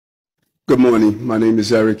Good morning. My name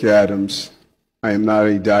is Eric Adams. I am not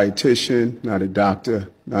a dietitian, not a doctor,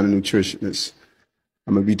 not a nutritionist.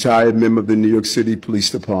 I'm a retired member of the New York City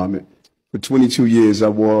Police Department. For 22 years, I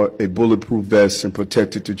wore a bulletproof vest and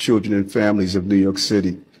protected the children and families of New York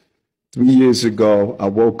City. 3 years ago, I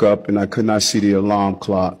woke up and I could not see the alarm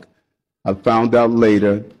clock. I found out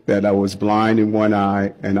later that I was blind in one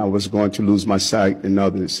eye and I was going to lose my sight in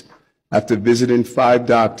others. After visiting 5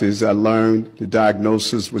 doctors, I learned the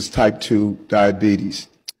diagnosis was type 2 diabetes.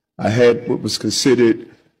 I had what was considered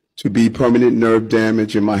to be permanent nerve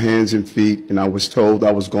damage in my hands and feet, and I was told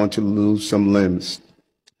I was going to lose some limbs.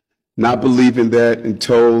 Not believing that and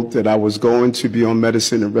told that I was going to be on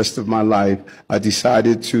medicine the rest of my life, I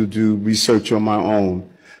decided to do research on my own.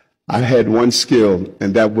 I had one skill,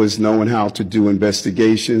 and that was knowing how to do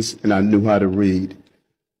investigations, and I knew how to read.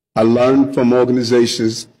 I learned from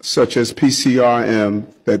organizations such as PCRM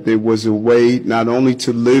that there was a way not only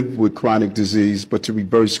to live with chronic disease, but to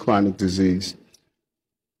reverse chronic disease.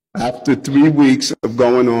 After 3 weeks of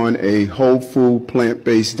going on a whole food,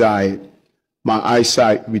 plant-based diet, my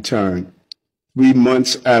eyesight returned. 3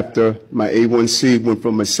 months after, my A1C went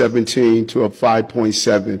from a 17 to a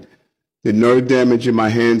 5.7. The nerve damage in my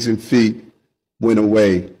hands and feet went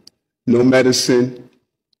away. No medicine,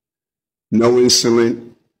 no insulin,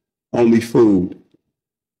 only food.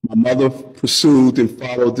 My mother pursued and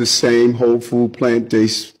followed the same whole food,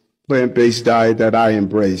 plant-based diet that I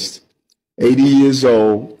embraced. 80 years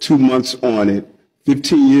old, 2 months on it,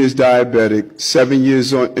 15 years diabetic, 7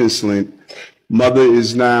 years on insulin. Mother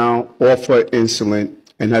is now off her insulin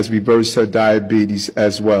and has reversed her diabetes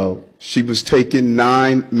as well. She was taking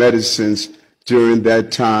 9 medicines during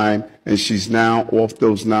that time, and she's now off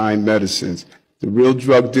those 9 medicines. The real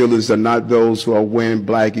drug dealers are not those who are wearing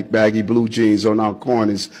baggy blue jeans on our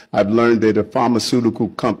corners. I've learned they're the pharmaceutical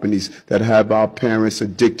companies that have our parents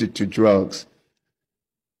addicted to drugs.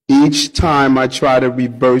 Each time I try to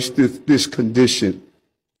reverse this condition,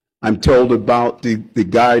 I'm told about the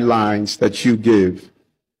guidelines that you give.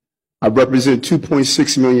 I represent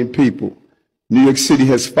 2.6 million people. New York City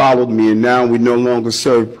has followed me, and now we no longer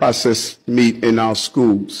serve processed meat in our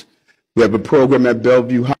schools. We have a program at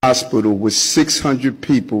Bellevue Hospital where 600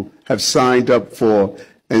 people have signed up for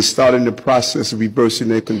and started the process of reversing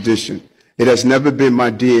their condition. It has never been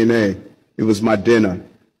my DNA. It was my dinner.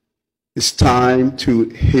 It's time to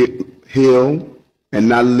heal and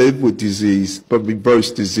not live with disease, but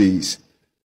reverse disease.